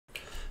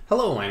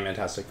Hello, I'm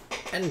Mantastic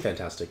and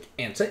Fantastic,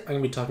 and today I'm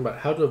going to be talking about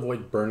how to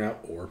avoid burnout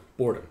or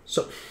boredom.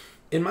 So,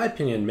 in my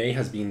opinion, May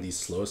has been the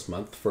slowest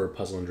month for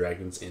Puzzle &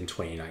 Dragons in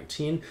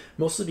 2019,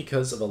 mostly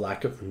because of a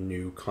lack of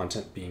new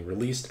content being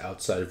released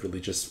outside of really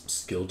just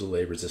skill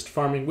delay resist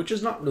farming, which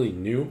is not really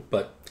new,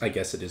 but I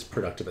guess it is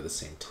productive at the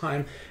same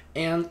time.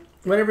 And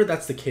whenever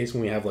that's the case,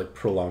 when we have like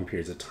prolonged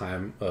periods of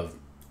time of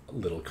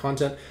little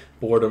content,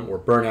 boredom or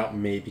burnout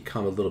may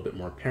become a little bit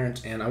more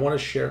apparent, and I want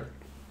to share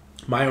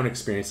my own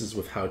experiences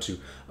with how to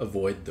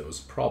avoid those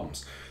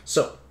problems.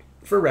 So,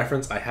 for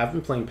reference, I have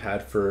been playing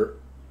Pad for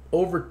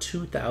over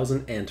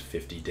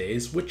 2,050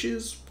 days, which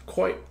is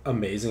quite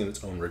amazing in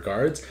its own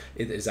regards.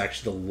 It is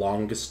actually the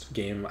longest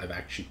game I've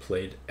actually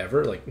played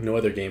ever. Like, no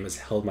other game has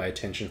held my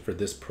attention for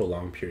this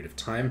prolonged period of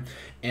time.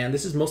 And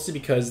this is mostly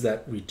because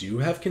that we do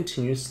have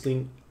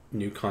continuously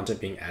new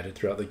content being added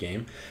throughout the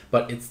game,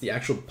 but it's the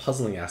actual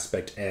puzzling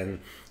aspect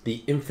and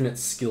the infinite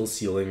skill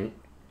ceiling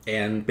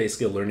and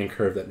basically a learning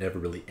curve that never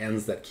really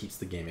ends that keeps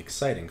the game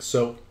exciting.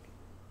 So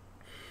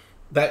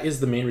that is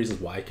the main reason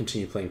why I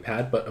continue playing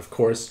Pad, but of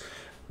course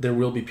there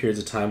will be periods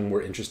of time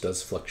where interest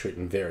does fluctuate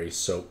and vary.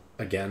 So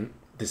again,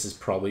 this is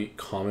probably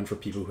common for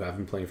people who have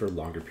been playing for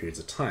longer periods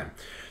of time.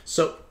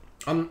 So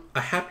on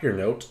a happier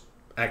note,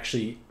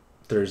 actually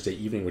Thursday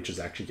evening, which is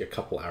actually a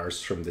couple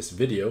hours from this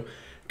video,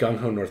 Gung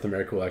Ho North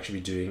America will actually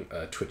be doing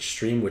a Twitch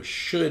stream, which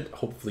should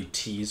hopefully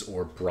tease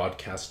or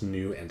broadcast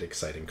new and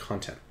exciting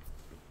content.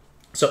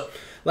 So,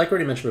 like I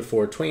already mentioned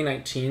before,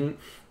 2019,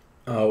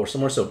 or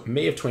somewhere so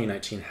May of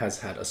 2019 has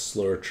had a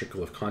slower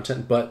trickle of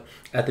content, but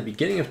at the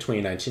beginning of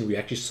 2019, we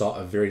actually saw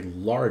a very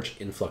large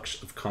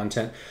influx of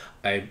content.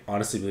 I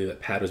honestly believe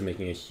that Pad was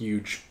making a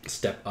huge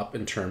step up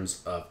in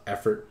terms of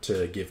effort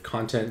to give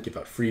content, give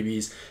out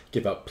freebies,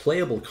 give out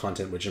playable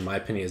content, which in my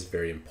opinion is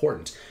very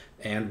important.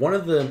 And one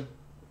of the,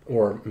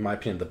 or in my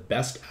opinion, the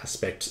best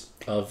aspect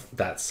of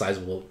that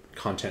sizable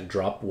content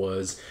drop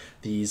was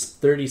these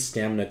 30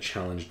 stamina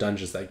challenge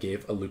dungeons that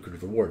gave a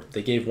lucrative reward.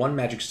 They gave one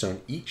magic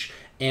stone each,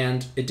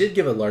 and it did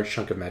give a large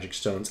chunk of magic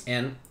stones,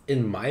 and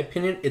in my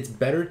opinion, it's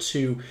better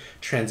to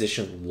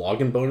transition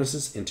login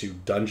bonuses into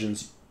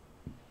dungeons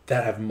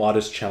that have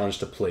modest challenge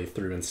to play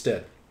through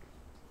instead.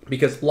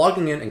 Because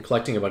logging in and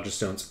collecting a bunch of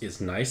stones is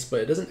nice,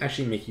 but it doesn't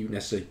actually make you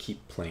necessarily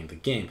keep playing the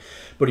game.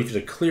 But if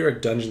you clear a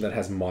dungeon that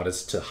has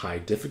modest to high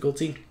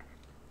difficulty,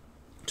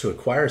 to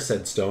acquire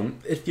said stone,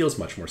 it feels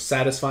much more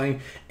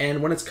satisfying,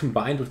 and when it's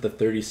combined with the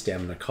 30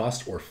 stamina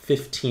cost or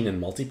 15 in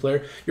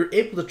multiplayer, you're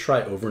able to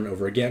try over and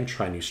over again,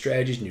 try new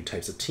strategies, new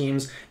types of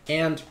teams,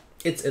 and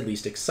it's at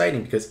least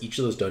exciting because each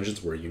of those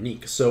dungeons were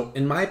unique. So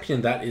in my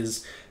opinion, that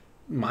is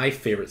my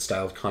favorite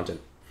style of content.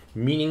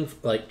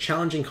 Like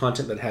challenging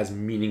content that has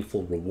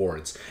meaningful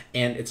rewards,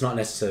 and it's not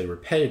necessarily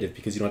repetitive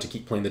because you don't have to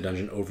keep playing the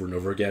dungeon over and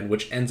over again,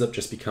 which ends up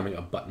just becoming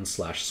a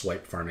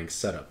button/swipe farming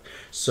setup.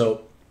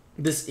 So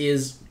this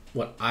is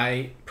what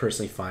I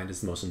personally find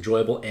is the most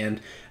enjoyable, and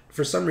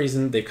for some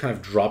reason they've kind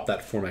of dropped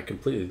that format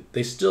completely.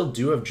 They still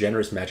do have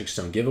generous Magic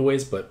Stone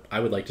giveaways, but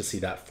I would like to see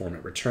that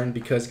format return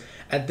because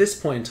at this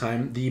point in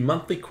time, the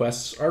monthly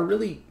quests are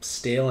really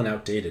stale and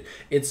outdated.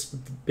 It's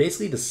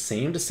basically the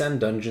same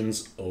Descend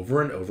dungeons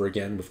over and over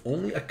again with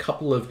only a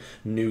couple of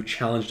new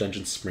challenge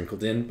dungeons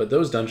sprinkled in, but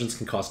those dungeons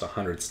can cost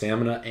 100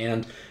 stamina,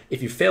 and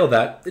if you fail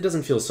that, it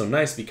doesn't feel so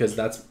nice because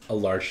that's a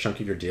large chunk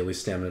of your daily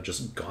stamina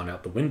just gone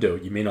out the window.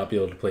 You may not be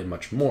able to play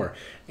much more,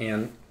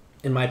 and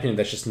in my opinion,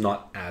 that's just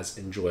not as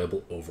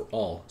enjoyable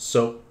overall.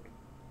 So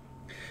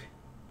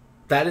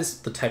that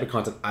is the type of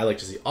content I like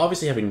to see.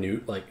 Obviously, having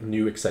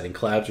new exciting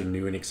collabs or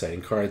new and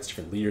exciting cards,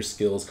 different leader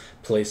skills,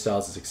 play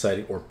styles is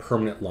exciting, or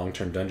permanent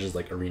long-term dungeons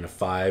like Arena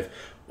 5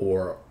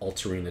 or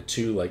Alt Arena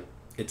 2. Like,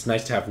 it's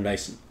nice to have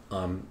nice,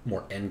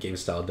 more endgame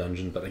style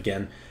dungeon, but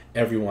again,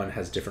 everyone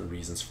has different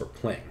reasons for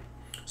playing.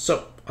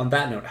 So on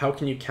that note, how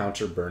can you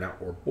counter burnout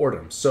or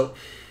boredom? So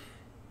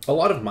a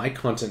lot of my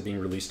content being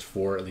released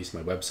for at least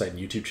my website and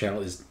YouTube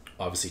channel is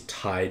obviously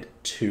tied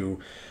to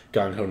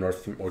Gung Ho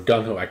North, or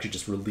Gung Ho actually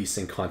just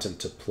releasing content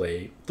to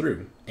play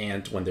through.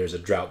 And when there's a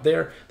drought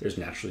there, there's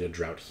naturally a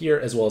drought here,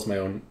 as well as my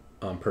own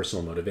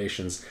personal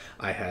motivations.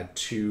 I had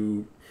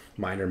 2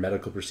 minor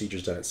medical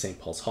procedures done at St.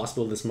 Paul's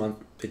Hospital this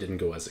month. They didn't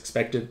go as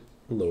expected.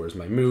 Lowers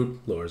my mood,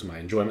 lowers my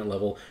enjoyment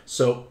level.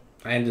 So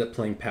I ended up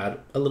playing Pad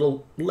a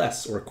little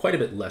less, or quite a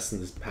bit less, in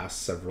this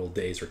past several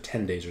days, or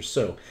 10 days or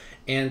so.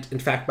 And in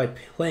fact, by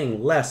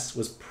playing less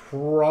was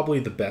probably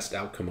the best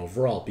outcome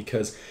overall,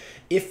 because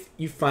if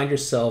you find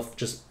yourself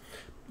just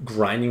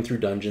grinding through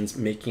dungeons,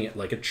 making it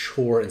like a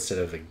chore instead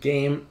of a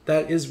game,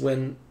 that is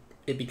when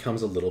it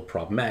becomes a little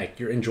problematic.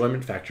 Your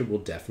enjoyment factor will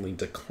definitely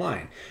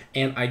decline.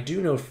 And I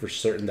do know for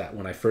certain that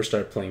when I first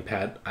started playing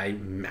Pad, I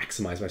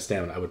maximized my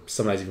stamina. I would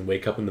sometimes even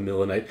wake up in the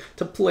middle of the night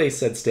to play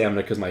said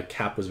stamina because my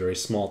cap was very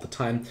small at the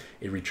time.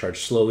 It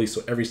recharged slowly,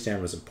 so every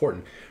stamina is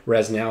important.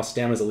 Whereas now,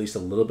 stamina is at least a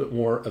little bit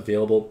more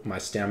available. My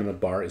stamina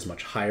bar is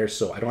much higher,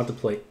 so I don't have to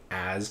play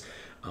as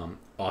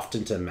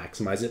often to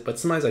maximize it. But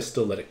sometimes I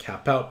still let it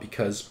cap out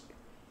because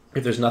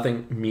if there's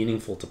nothing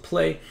meaningful to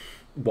play,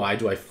 why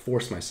do I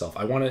force myself?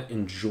 I want to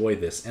enjoy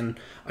this. And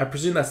I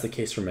presume that's the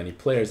case for many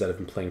players that have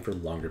been playing for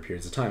longer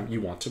periods of time.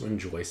 You want to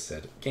enjoy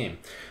said game.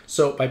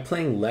 So by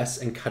playing less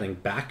and cutting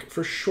back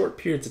for short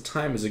periods of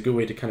time is a good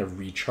way to kind of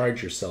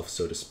recharge yourself,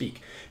 so to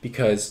speak.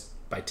 Because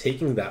by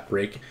taking that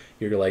break,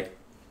 you're like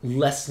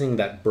lessening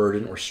that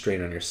burden or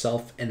strain on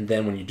yourself. And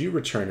then when you do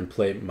return and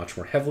play much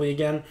more heavily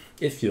again,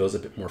 it feels a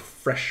bit more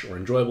fresh or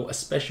enjoyable,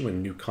 especially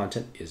when new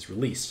content is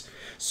released.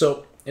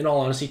 So in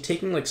all honesty,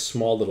 taking like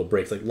small little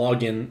breaks, like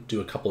log in,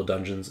 do a couple of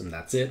dungeons, and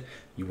that's it.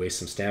 You waste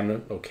some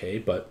stamina, okay,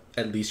 but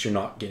at least you're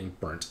not getting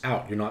burnt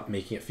out. You're not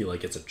making it feel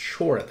like it's a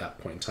chore at that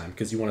point in time,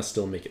 because you want to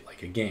still make it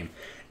like a game.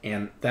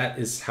 And that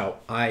is how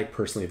I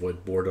personally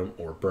avoid boredom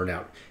or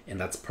burnout. And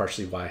that's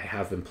partially why I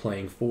have been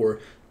playing for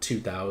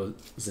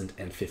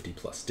 2,050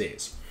 plus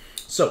days.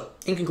 So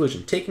in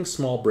conclusion, taking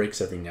small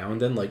breaks every now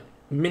and then, like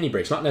mini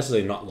breaks, not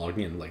necessarily not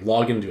logging in, like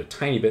log in and do a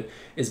tiny bit,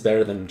 is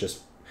better than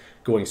just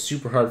going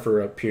super hard for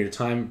a period of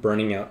time,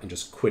 burning out, and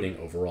just quitting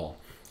overall.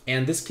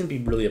 And this can be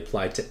really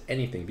applied to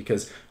anything,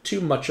 because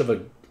too much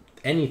of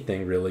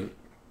anything really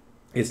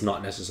is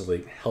not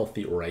necessarily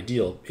healthy or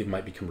ideal. It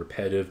might become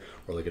repetitive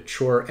or like a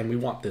chore, and we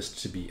want this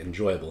to be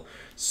enjoyable.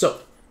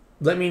 So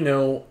let me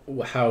know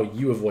how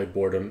you avoid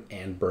boredom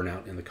and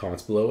burnout in the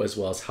comments below, as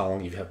well as how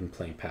long you have been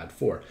playing Pad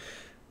for.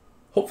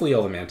 Hopefully you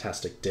all have a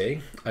Mantastic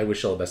day. I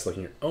wish you all the best luck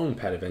in your own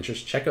pad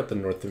adventures. Check out the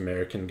North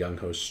American Gung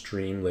Ho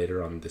stream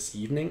later on this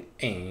evening,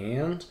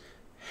 and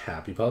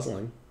happy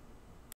puzzling.